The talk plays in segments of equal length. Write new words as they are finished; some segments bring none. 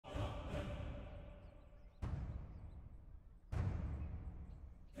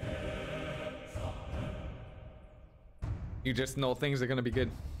You just know things are gonna be good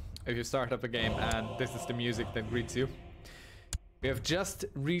if you start up a game and this is the music that greets you. We have just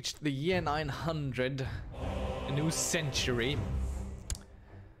reached the year 900, a new century.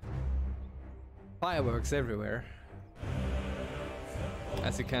 Fireworks everywhere,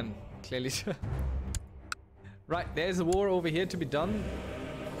 as you can clearly tell. Right, there's a war over here to be done,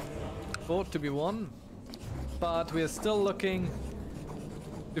 fought to be won, but we are still looking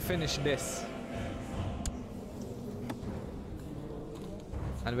to finish this.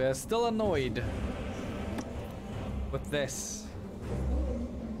 And we are still annoyed with this.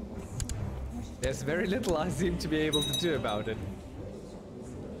 There's very little I seem to be able to do about it.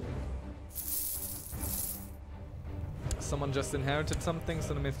 Someone just inherited something,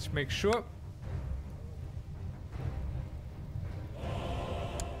 so let me make sure.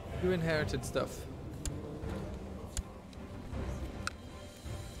 You inherited stuff.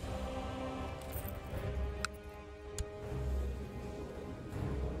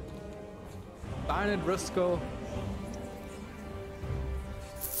 Barnett Rusco.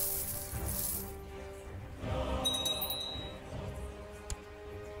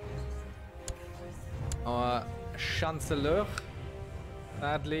 Our Chancellor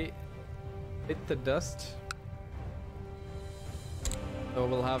sadly hit the dust. So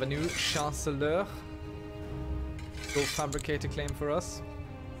we'll have a new Chancellor. Go fabricate a claim for us.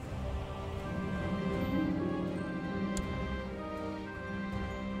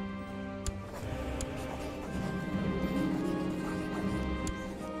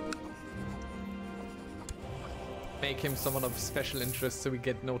 Make him someone of special interest so we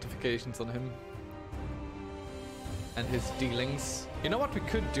get notifications on him and his dealings. You know what we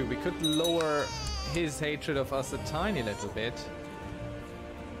could do? We could lower his hatred of us a tiny little bit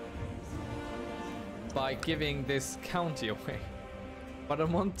by giving this county away. But I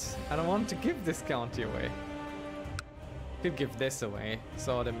don't want to give this county away. Could give this away,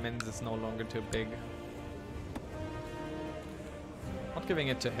 so the men's is no longer too big. Not giving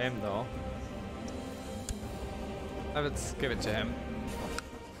it to him though. Let's give it to him.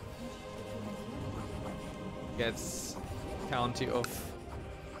 Gets county of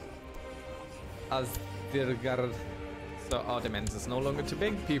Asdirgard. So our demands is no longer too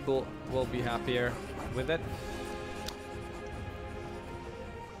big. People will be happier with it.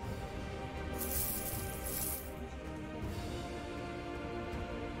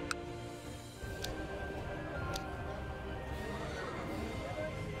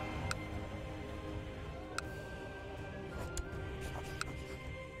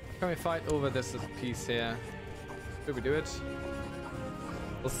 Can we fight over this piece here? Should we do it?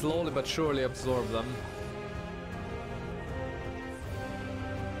 We'll slowly but surely absorb them.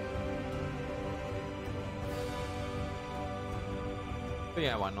 But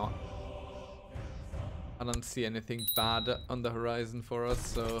yeah, why not? I don't see anything bad on the horizon for us,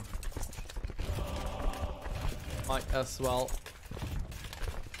 so might as well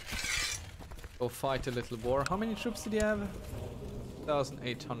go fight a little war. How many troops did he have?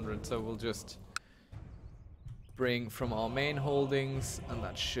 1,800, so we'll just bring from our main holdings, and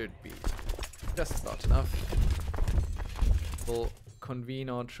that should be just about enough. We'll convene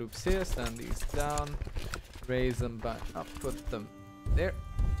our troops here, stand these down, raise them back up, put them there.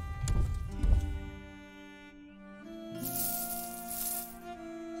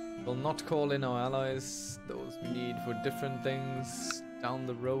 We'll not call in our allies, those we need for different things down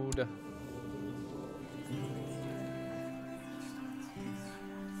the road.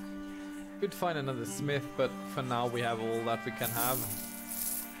 Could find another smith, but for now we have all that we can have.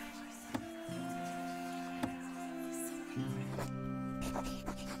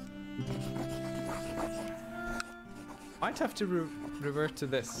 Might have to revert to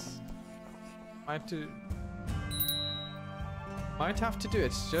this. Might have to do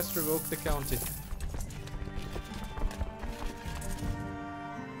it. Just revoke the county.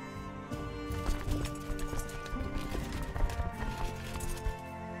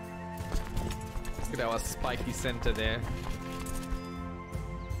 Look at our spiky center there.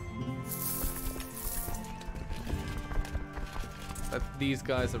 Let these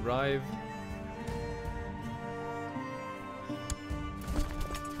guys arrive.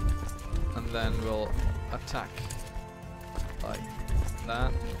 And then we'll attack like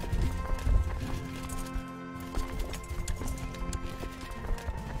that.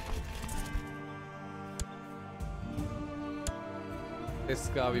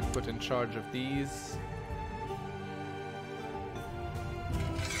 This guy we put in charge of these.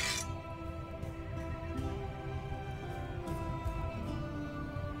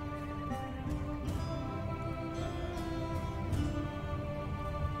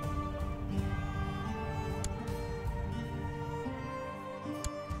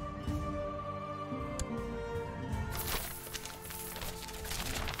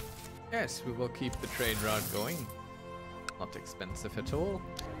 Yes, we will keep the trade route going. Not expensive at all.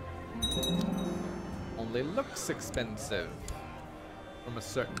 Only looks expensive from a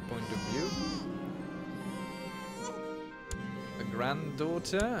certain point of view. A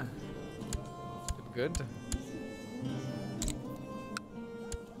granddaughter. Good.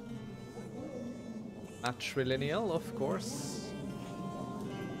 Matrilineal, of course.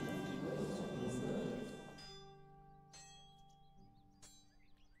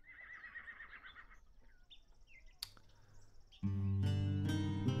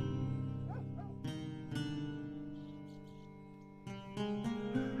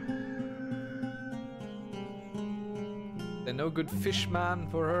 There's no good fishman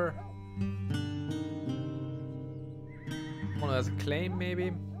for her. One who has a claim,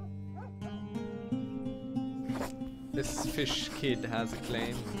 maybe. This fish kid has a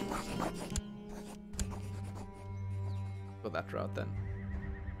claim. Go that route then.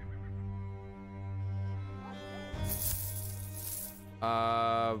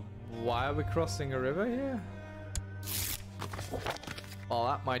 Why are we crossing a river here? Well,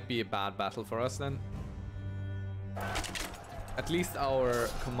 that might be a bad battle for us then. At least our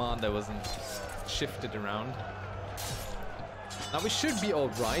commander wasn't shifted around. Now we should be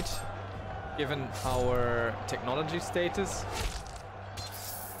alright, given our technology status.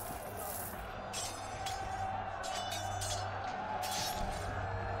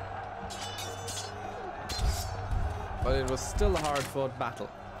 But it was still a hard-fought battle.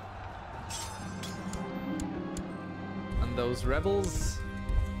 And those rebels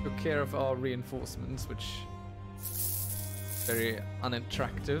took care of our reinforcements, which is very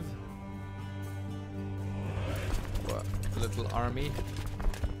unattractive for a little army.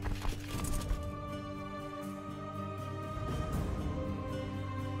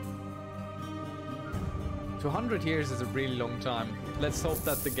 200 years is a really long time. Let's hope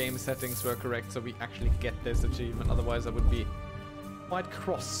that the game settings were correct so we actually get this achievement. Otherwise I would be quite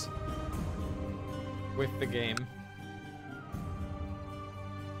cross with the game.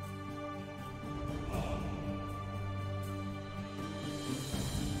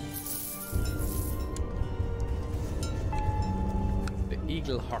 The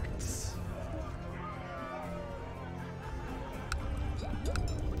Eagle Hearts.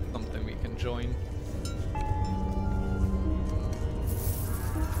 Something we can join.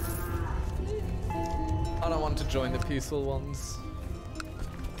 I don't want to join the peaceful ones.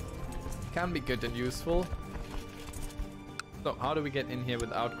 Can be good and useful. So how do we get in here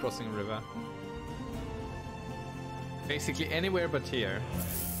without crossing a river? Basically anywhere but here.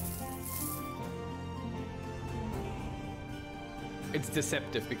 It's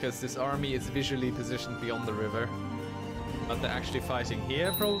deceptive because this army is visually positioned beyond the river. But they're actually fighting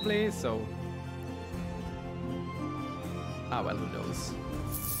here probably, so... Ah well, who knows.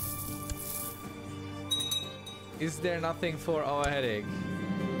 Is there nothing for our headache?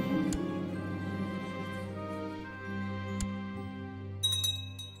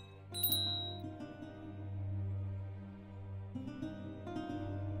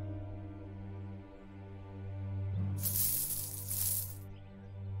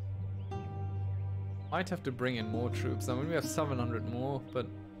 Might have to bring in more troops. I mean, we have 700 more, but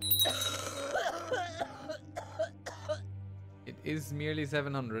it is merely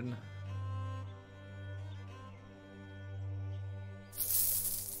 700.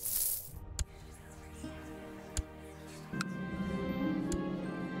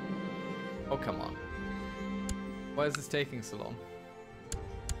 Oh, come on. Why is this taking so long?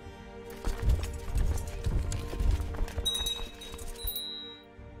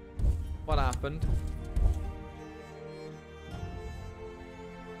 What happened?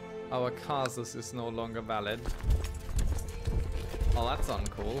 Our casus is no longer valid. Oh, that's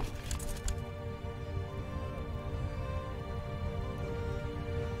uncool.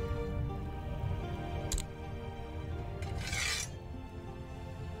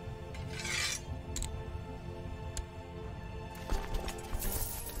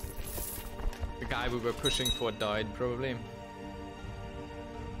 The guy we were pushing for died, probably.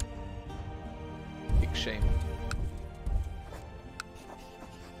 Big shame.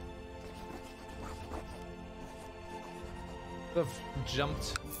 Could have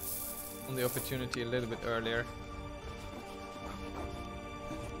jumped on the opportunity a little bit earlier.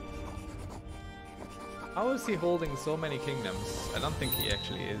 How is he holding so many kingdoms? I don't think he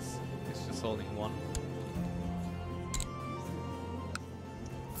actually is. He's just holding one.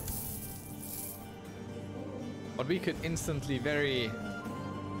 But we could instantly very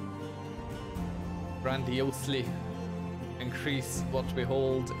grandiosely increase what we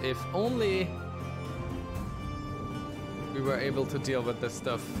hold if only we were able to deal with this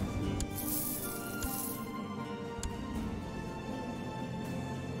stuff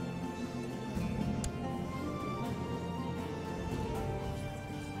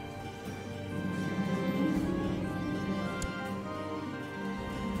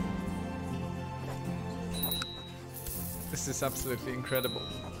This is absolutely incredible.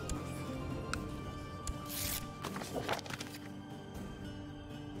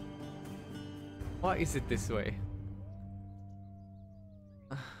 Why is it this way?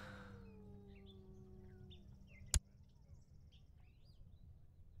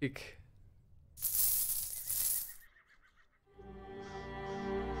 Kick.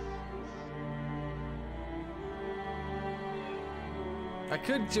 I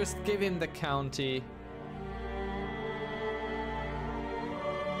could just give him the county.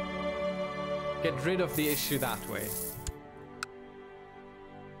 Get rid of the issue that way.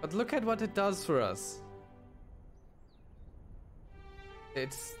 But look at what it does for us.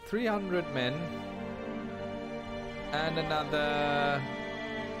 It's 300 men. And another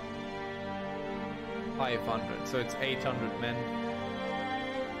 500. So it's 800 men.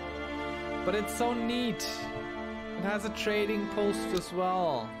 But it's so neat. It has a trading post as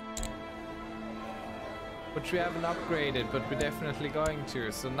well. Which we haven't upgraded, but we're definitely going to.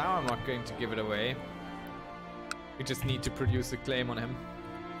 So now I'm not going to give it away. We just need to produce a claim on him.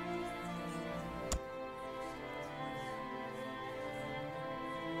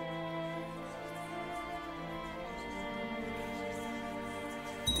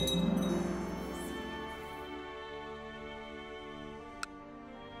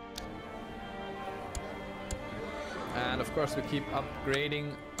 And of course we keep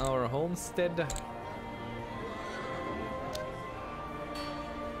upgrading our homestead.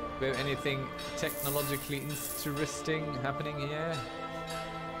 Do we have anything technologically interesting happening here?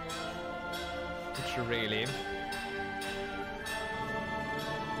 Not really.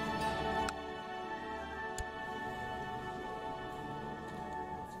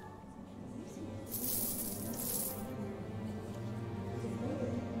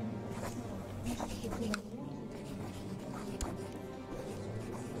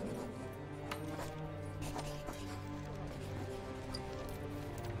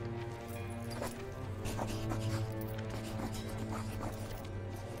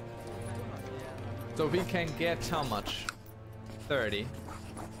 So we can get how much? 30.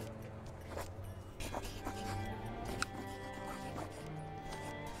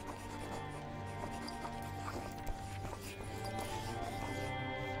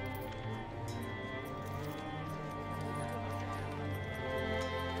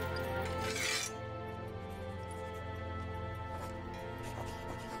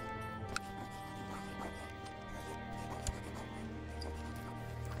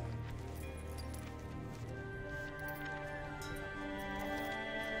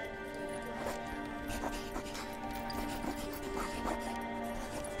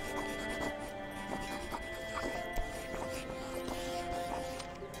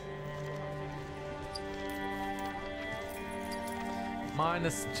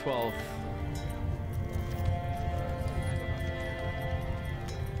 Minus 12.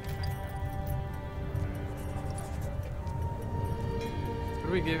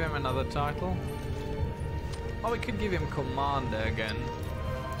 Could we give him another title? Oh, we could give him Commander again.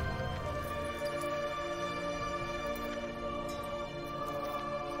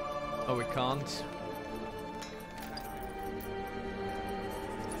 Oh, we can't.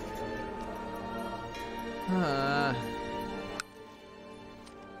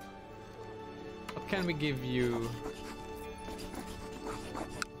 What can we give you?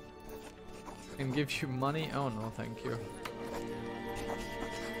 Can give you money? Oh no, thank you.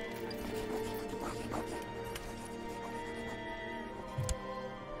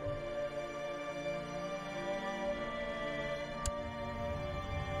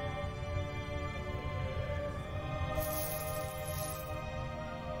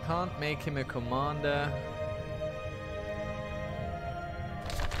 Can't make him a commander.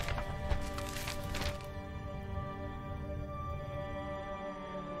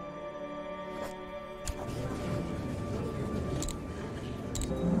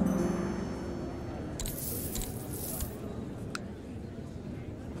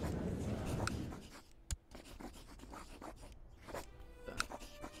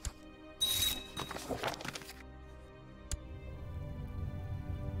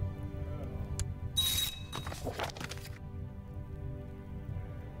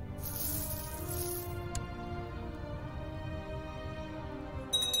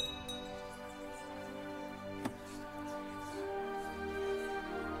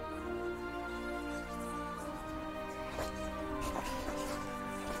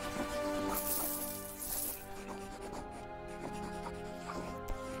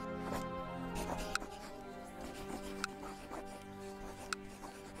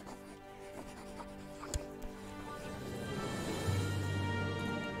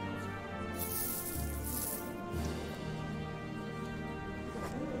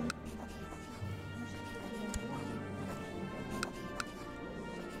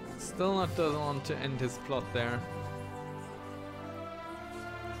 Still not doesn't want to end his plot there.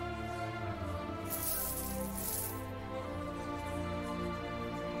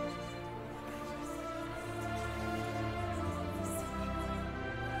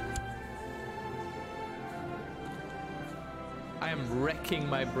 I am wrecking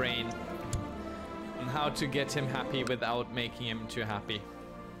my brain on how to get him happy without making him too happy.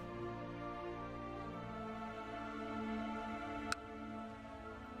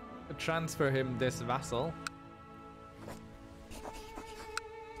 Transfer him this vassal.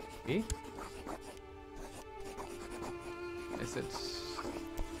 Okay. Is it?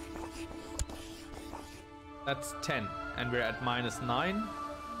 That's 10, and we're at -9.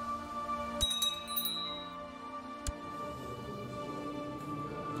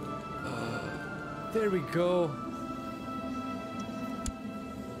 There we go.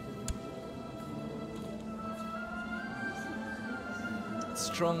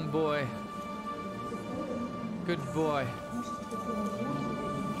 Strong boy. Good boy.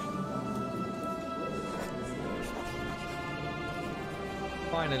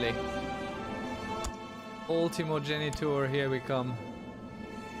 Finally. Ultimo Genitor, here we come.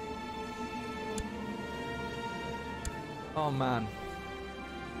 Oh man.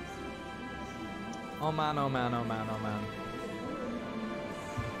 Oh man, oh man, oh man, oh man.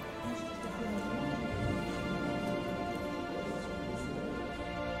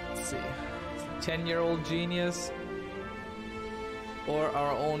 Let's see. 10-year-old genius or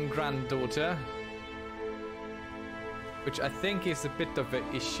our own granddaughter, which I think is a bit of an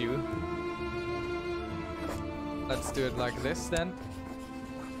issue. Let's do it like this then.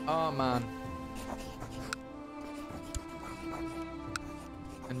 Oh man.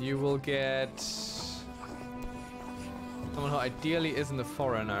 And you will get someone who ideally isn't a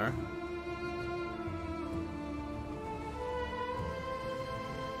foreigner.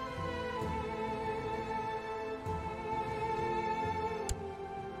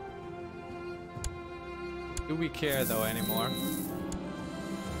 Do we care though anymore?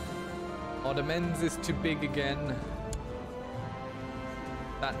 Ottomans is too big again.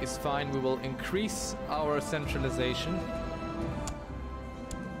 That is fine. We will increase our centralization.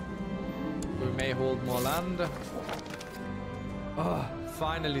 We may hold more land. Oh,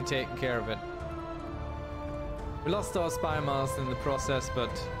 finally taking care of it. We lost our spy master in the process,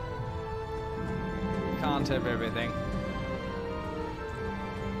 but can't have everything.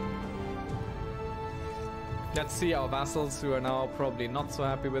 Let's see our vassals, who are now probably not so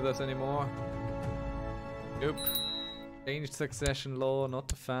happy with us anymore. Nope. Changed succession law, not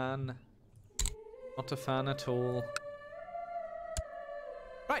a fan. Not a fan at all.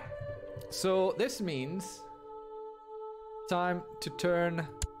 Right. So this means time to turn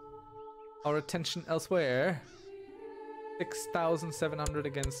our attention elsewhere. 6,700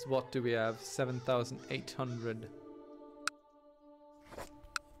 against what do we have? 7,800.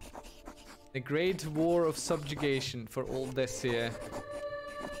 The Great War of Subjugation for all this here.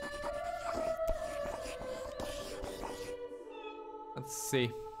 Let's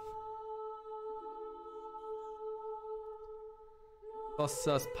see. Costs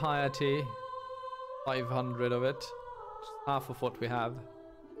us piety. 500 of it. Half of what we have.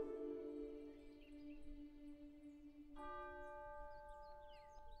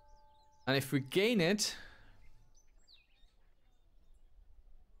 And if we gain it,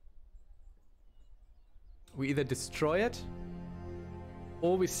 we either destroy it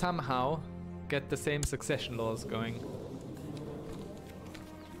or we somehow get the same succession laws going.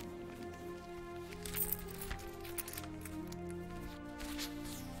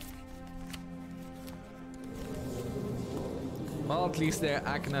 Well, at least they're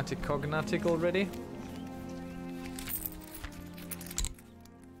agnatic cognatic already.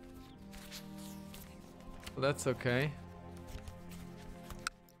 Well, that's okay.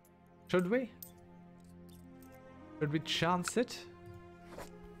 Should we? Should we chance it?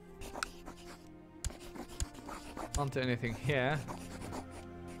 Can't do anything here.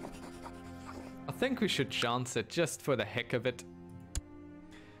 I think we should chance it just for the heck of it.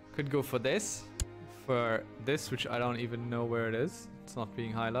 Could go for this. For this, which I don't even know where it is. It's not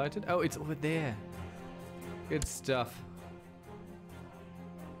being highlighted. Oh, it's over there. Good stuff.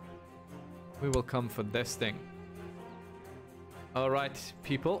 We will come for this thing. Alright,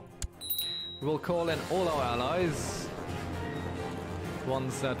 people. We'll call in all our allies.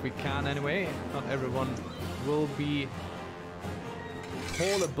 Ones that we can anyway. Not everyone will be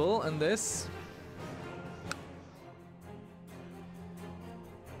callable in this.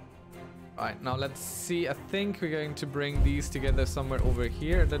 Alright, now let's see. I think we're going to bring these together somewhere over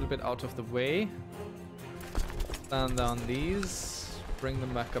here, a little bit out of the way. Stand down these. bring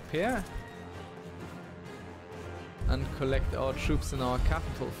them back up here. And collect our troops in our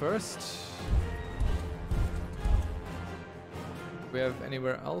capital first. Do we have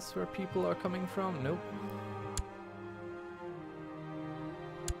anywhere else where people are coming from? Nope.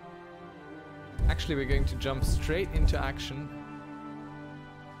 Actually, we're going to jump straight into action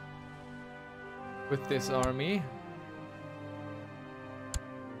with this army.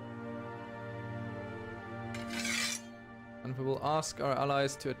 And we will ask our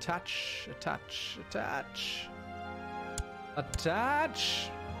allies to attach.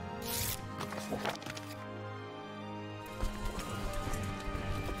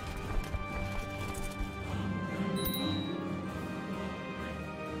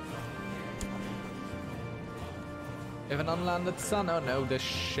 We have an unlanded sun. Oh no, the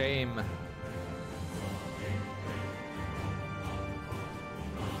shame.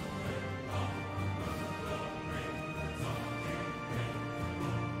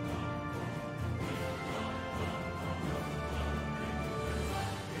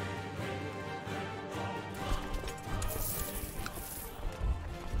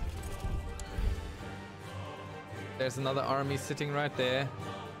 There's another army sitting right there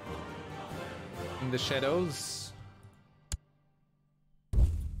in the shadows.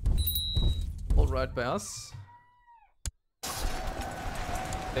 All right by us.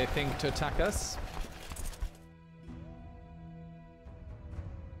 They think to attack us.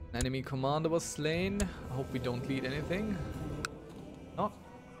 An enemy commander was slain. I hope we don't lead anything. No.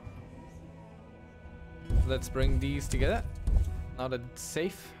 Let's bring these together. Now that it's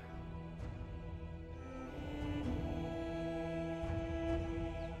safe.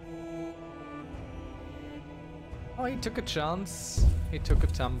 Oh, he took a chance. He took a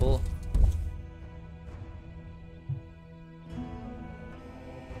tumble.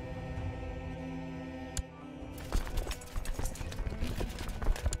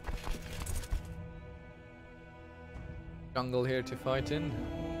 Jungle here to fight in.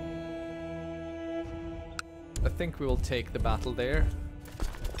 I think we will take the battle there.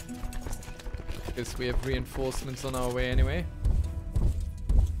 Because we have reinforcements on our way anyway.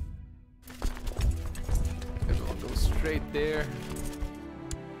 Everyone goes straight there.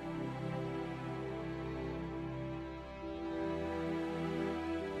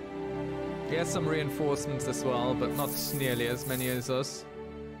 He has some reinforcements as well, but not nearly as many as us.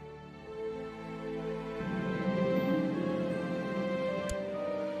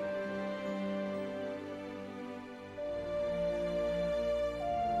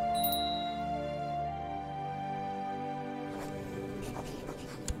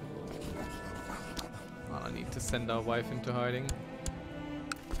 Send our wife into hiding.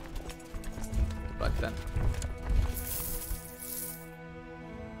 Right then.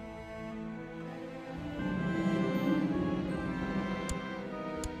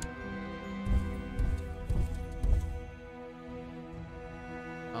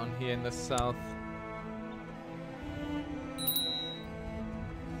 Down here in the south.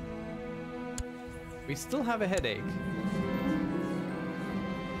 We still have a headache.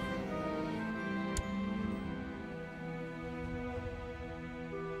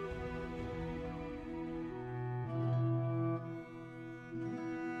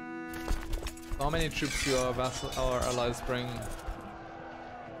 How many troops do our allies bring?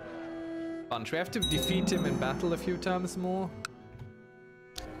 Bunch. We have to defeat him in battle a few times more,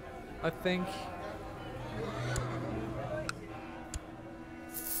 I think.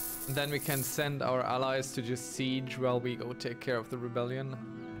 And then we can send our allies to just siege while we go take care of the rebellion.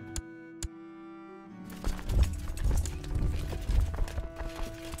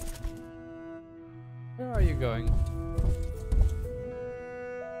 Where are you going?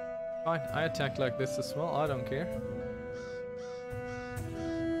 Fine, I attack like this as well, I don't care.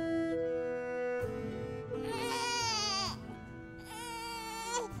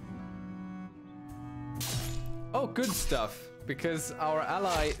 Oh, good stuff, because our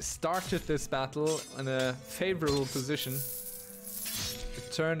ally started this battle in a favorable position.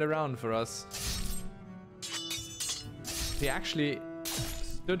 It turned around for us. He actually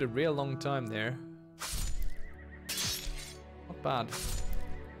stood a real long time there. Not bad.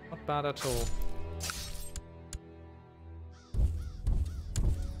 Not bad at all.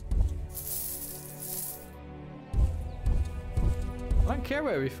 I don't care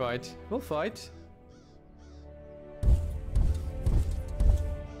where we fight. We'll fight.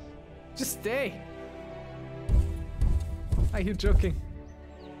 Just stay. Are you joking?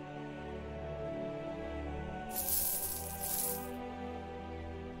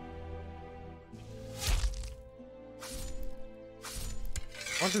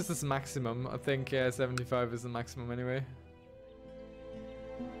 What is this maximum? I think 75 is the maximum anyway.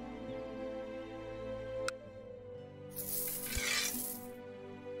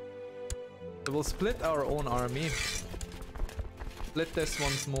 So we'll split our own army. Split this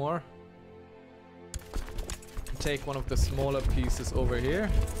once more. Take one of the smaller pieces over here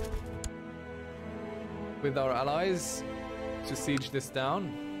with our allies to siege this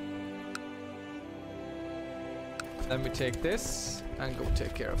down. Then we take this and go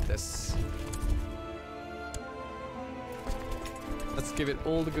take care of this. Let's give it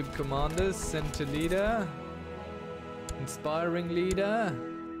all the good commanders. Center leader, inspiring leader,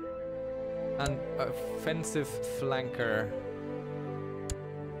 and offensive flanker.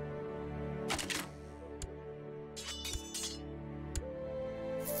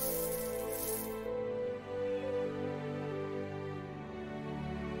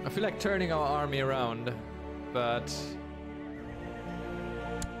 I feel like turning our army around, but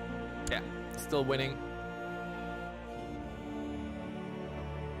yeah, still winning.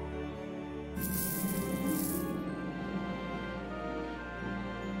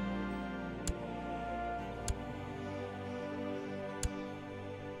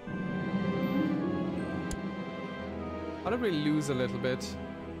 How did we lose a little bit?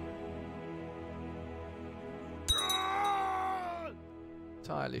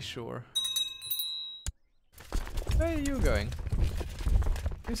 Entirely sure. Where are you going?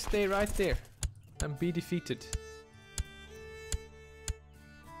 You stay right there and be defeated.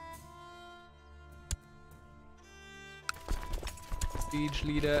 Siege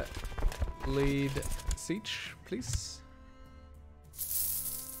leader, lead siege, please.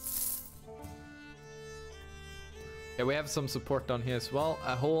 Yeah, we have some support down here as well.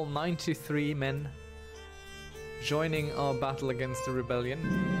 A whole 93 men joining our battle against the rebellion.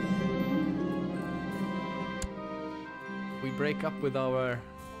 We break up with our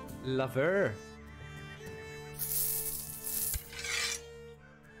lover.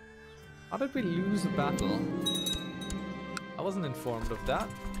 How did we lose a battle? I wasn't informed of that.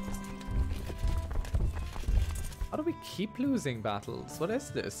 How do we keep losing battles? What is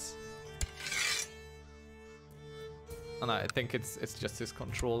this? And I think it's just his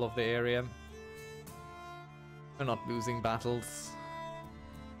control of the area. We're not losing battles.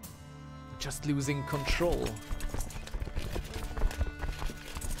 We're just losing control.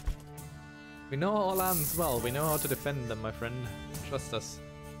 We know our lands well. We know how to defend them, my friend. Trust us.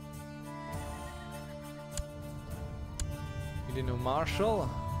 You didn't know Marshall?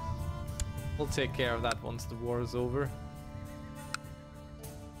 We'll take care of that once the war is over.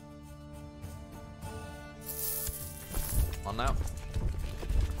 On now.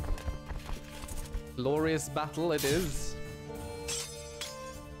 Glorious battle it is.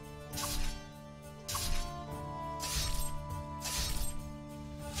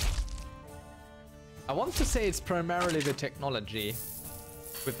 I want to say it's primarily the technology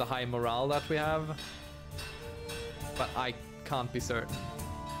with the high morale that we have, but I can't be certain.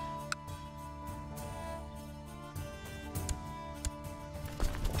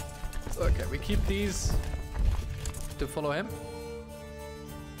 Okay, we keep these to follow him.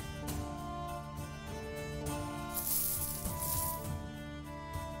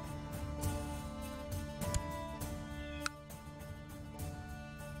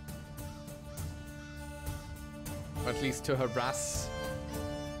 Or at least to harass.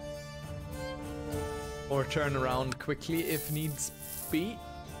 Or turn around quickly if needs be.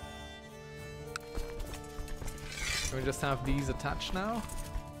 Can we just have these attached now?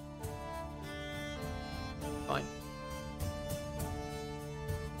 Fine.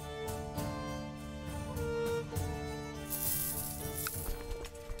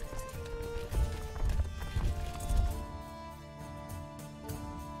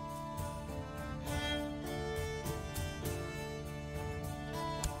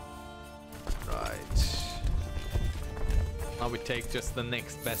 Now we take just the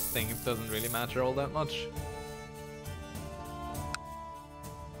next best thing. It doesn't really matter all that much.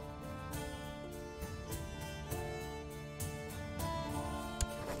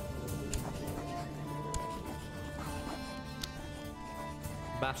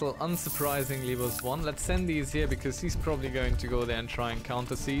 Battle unsurprisingly was won. Let's send these here because he's probably going to go there and try and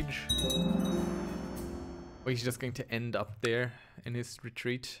counter siege. Or he's just going to end up there in his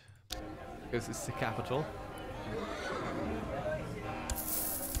retreat because it's the capital.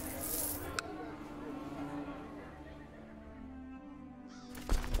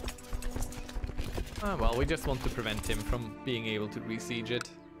 Ah, well, we just want to prevent him from being able to re-siege it.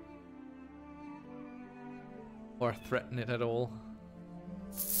 Or threaten it at all.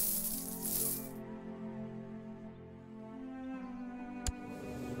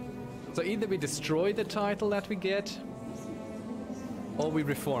 So either we destroy the title that we get, or we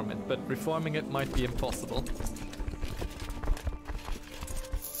reform it, but reforming it might be impossible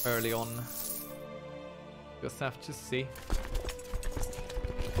early on. Just have to see.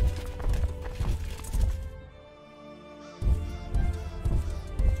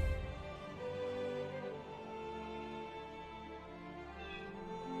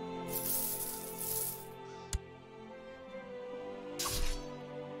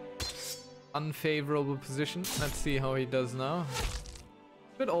 Unfavorable position. Let's see how he does now.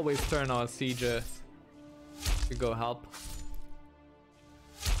 Could always turn our sieger to go help.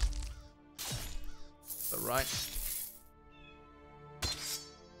 Right.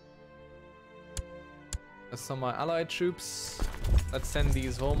 There's some of my allied troops. Let's send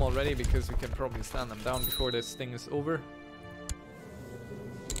these home already because we can probably stand them down before this thing is over.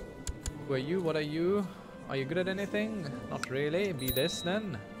 Who are you? What are you? Are you good at anything? Not really. Be this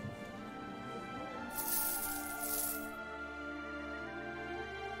then.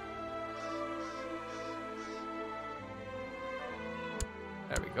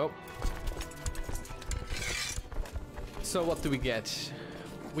 There we go. So what do we get?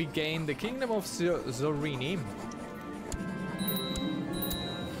 We gain the Kingdom of Zorini.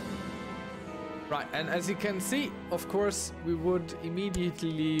 Right, and as you can see, of course, we would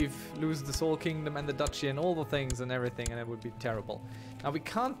immediately lose the Soul Kingdom and the Duchy and all the things and everything, and it would be terrible. Now, we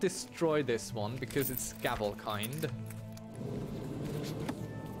can't destroy this one because it's Gavelkind.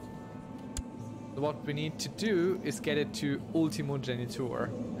 So what we need to do is get it to Ultimogenitor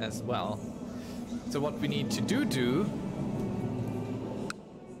as well. So what we need to do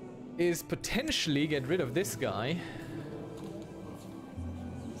is potentially get rid of this guy.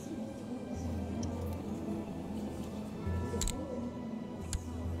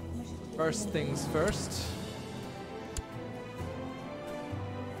 First things first.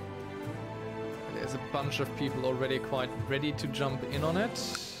 There's a bunch of people already quite ready to jump in on it.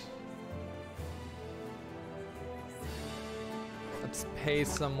 Let's pay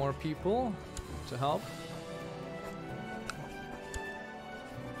some more people to help.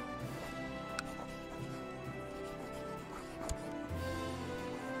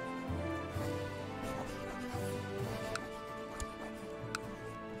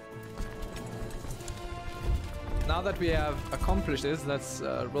 Now that we have accomplished this, let's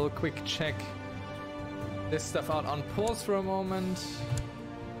real quick check this stuff out on pause for a moment.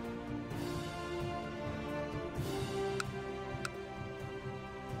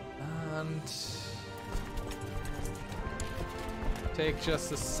 And take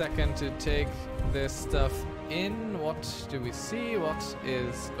just a second to take this stuff in. What do we see? What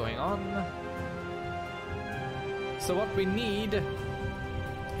is going on? So what we need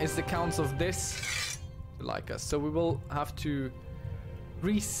is the counts of this to like us. So we will have to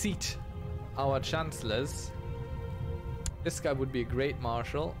reseat our chancellors. This guy would be a great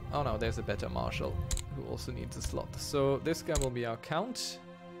marshal. Oh no, there's a better marshal who also needs a slot. So this guy will be our count.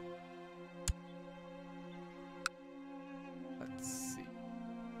 Let's see.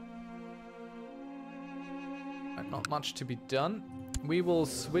 Right, not much to be done. We will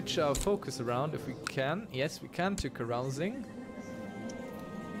switch our focus around if we can. Yes, we can, to carousing.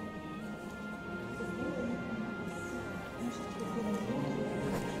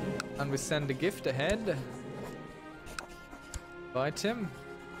 And we send a gift ahead. Invite him.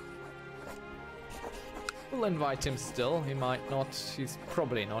 We'll invite him still. He might not. He's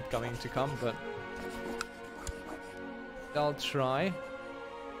probably not going to come, but I'll try.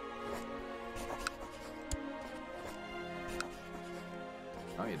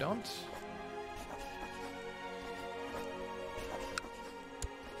 No, you don't.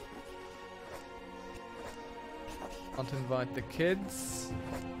 Can't invite the kids.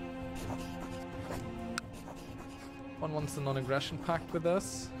 One wants the non-aggression pact with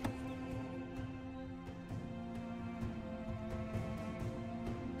us.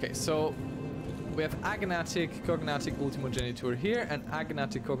 Okay, so we have Agnatic, Cognatic, Ultimogenitor here, and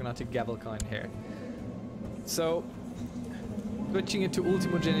Agnatic, Cognatic, Gavelkind here. So switching it to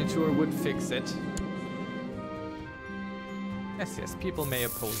Ultimogenitor would fix it. Yes, yes, people may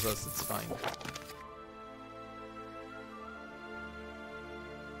oppose us, it's fine.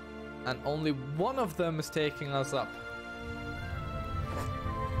 And only one of them is taking us up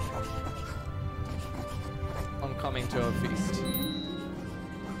on coming to our feast.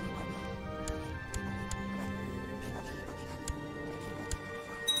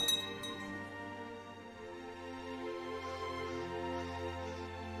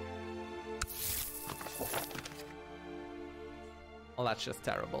 Well, that's just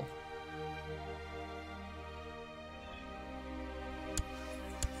terrible.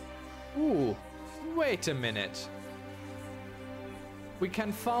 Ooh, wait a minute. We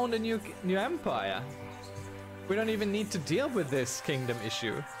can found a new empire. We don't even need to deal with this kingdom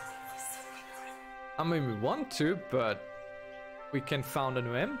issue. I mean, we want to, but we can found a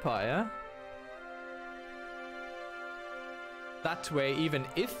new empire. That way, even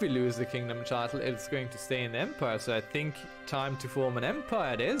if we lose the kingdom title, it's going to stay in the empire. So I think time to form an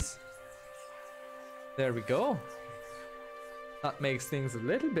empire it is. There we go. That makes things a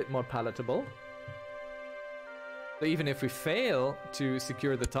little bit more palatable. So even if we fail to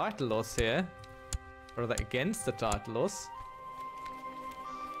secure the title loss here, or against the title loss,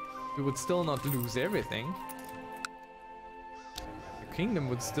 we would still not lose everything. The kingdom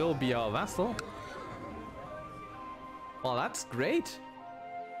would still be our vassal. Well, that's great.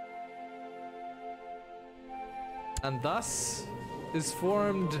 And thus is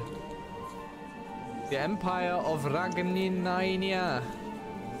formed the Empire of Ragniniania,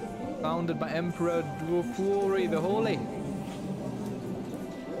 founded by Emperor Duopuri the Holy.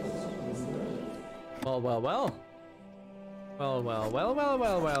 Well, well, well. Well, well, well, well,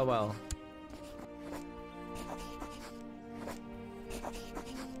 well, well, well.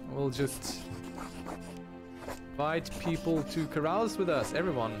 We'll just invite people to carouse with us,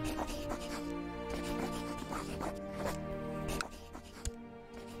 everyone.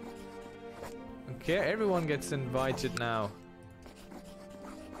 Okay, everyone gets invited now.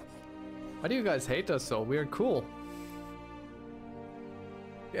 Why do you guys hate us so? We're cool.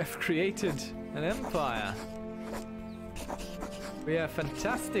 We have created an empire. We are a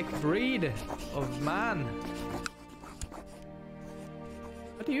fantastic breed of man.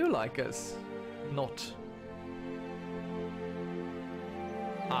 How do you like us? Not.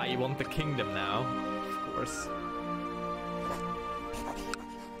 Ah, you want the kingdom now? Of course.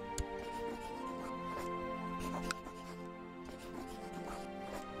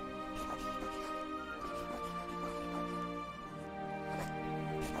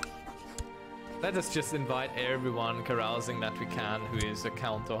 Let us just invite everyone carousing that we can who is a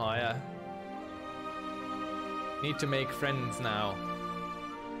count or higher. Need to make friends now.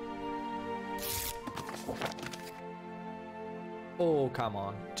 Oh, come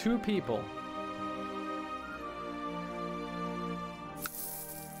on. 2 people.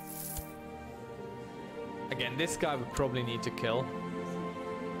 Again, this guy would probably need to kill.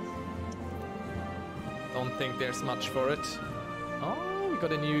 Don't think there's much for it. Oh, we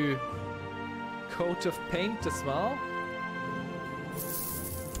got a new coat of paint as well.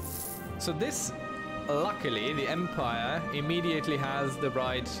 So this, luckily, the Empire immediately has the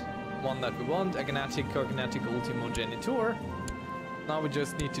right one that we want, Agnatic Cognatic Ultimo Genitor. Now we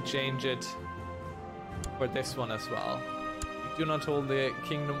just need to change it for this one as well. We do not hold the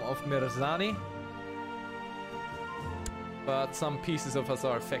Kingdom of Mirzani, but some pieces of us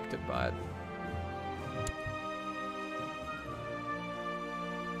are affected by it.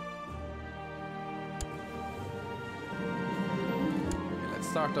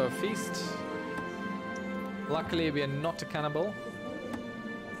 Start our feast. Luckily, we are not a cannibal.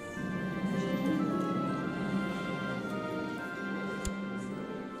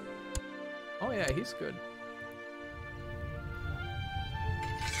 Oh yeah, he's good.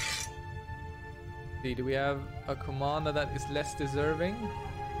 See, do we have a commander that is less deserving?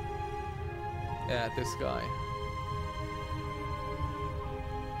 Yeah, this guy.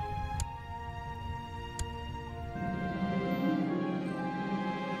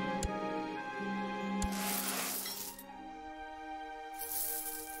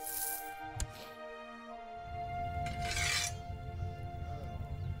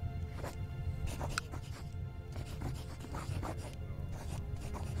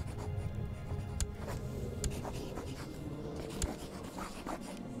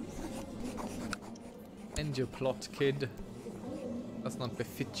 End your plot, kid. Does not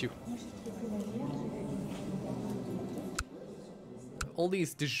befit you. All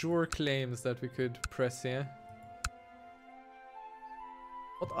these de jure claims that we could press here.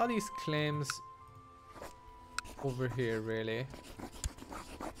 What are these claims over here, really?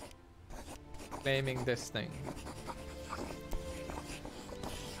 Claiming this thing.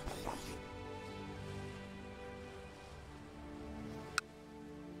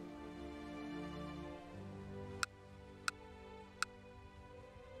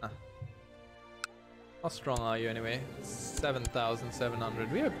 How strong are you anyway?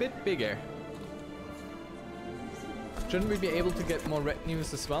 7,700. We're a bit bigger. Shouldn't we be able to get more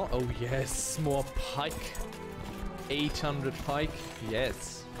retinues as well? Oh yes, more pike. 800 pike.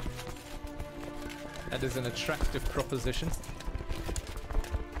 Yes. That is an attractive proposition.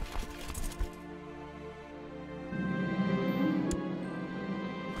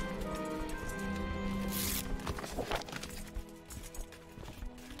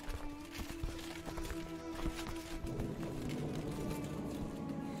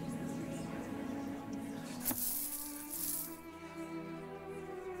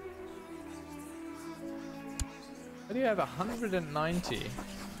 Why do you have 190?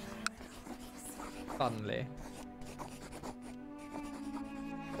 Suddenly.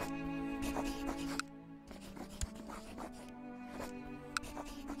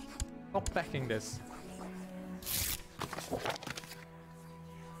 Stop backing this.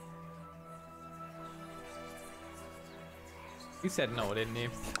 He said no, didn't he?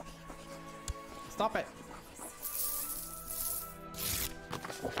 Stop it!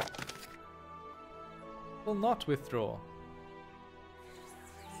 Will not withdraw.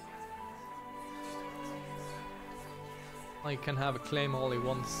 I can have a claim all he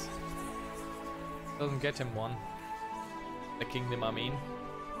wants. Doesn't get him one. The kingdom, I mean.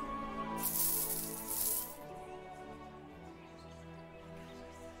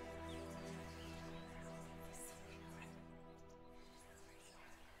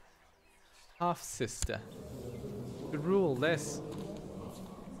 Half sister. To rule this.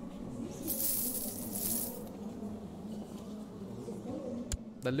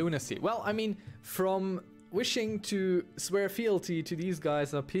 The lunacy. Well, I mean, from wishing to swear fealty to these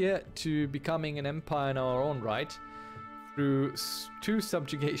guys up here to becoming an empire in our own right through 2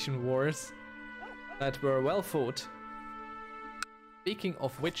 subjugation wars that were well fought. Speaking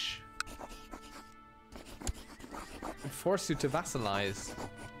of which, we force you to vassalize.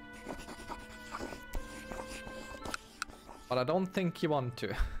 But I don't think you want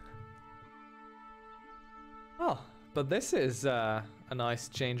to. Oh, but this is a nice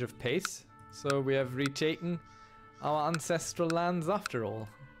change of pace. So we have retaken our ancestral lands after all.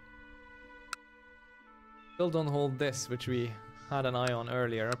 Still don't hold this, which we had an eye on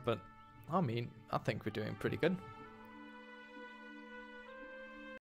earlier, but I mean, I think we're doing pretty good.